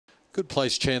Good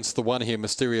place chance the one here,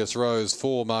 Mysterious Rose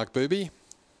for Mark Booby.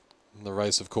 The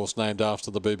race, of course, named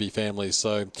after the Booby family,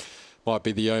 so might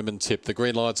be the omen tip. The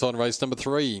green light's on, race number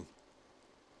 3.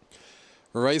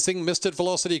 Racing, Mr.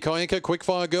 Velocity Kayanka,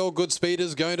 Quickfire Girl, Good Speed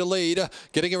is going to lead.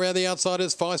 Getting around the outside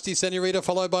is Feisty Senorita,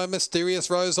 followed by Mysterious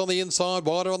Rose on the inside.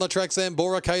 Wider on the track,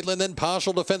 Zambora Caitlin, then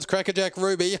Partial Defence, Crackerjack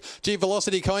Ruby.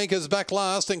 Velocity Kayanka's back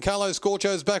last, and Carlo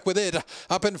Scorcho's back with it.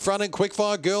 Up in front, and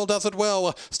Quickfire Girl does it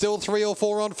well. Still 3 or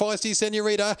 4 on Feisty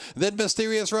Senorita, then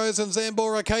Mysterious Rose and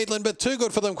Zambora Caitlin, but too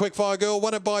good for them. Quickfire Girl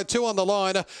won it by 2 on the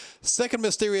line. Second,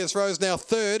 Mysterious Rose now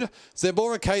third.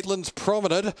 Zambora Caitlin's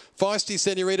prominent. Feisty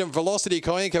Senorita and Velocity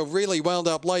Kayanka really wound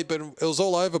up late, but it was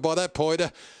all over by that point.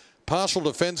 Partial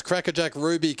Defence, Crackerjack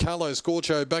Ruby, Carlo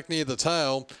Scorcho back near the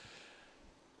tail.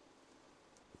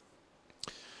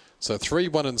 So 3,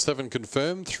 1 and 7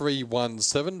 confirmed. 3, 1,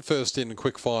 7. First in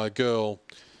Quickfire Girl.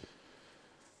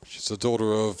 She's the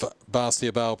daughter of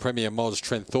Barcia Bale Premier Moz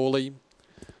Trent Thorley.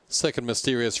 Second,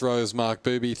 Mysterious Rose, Mark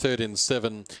Booby. Third in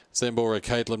 7, Zambora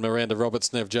Caitlin, Miranda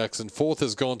Roberts, Nev Jackson. Fourth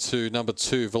has gone to number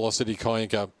 2, Velocity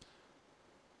Kayanka.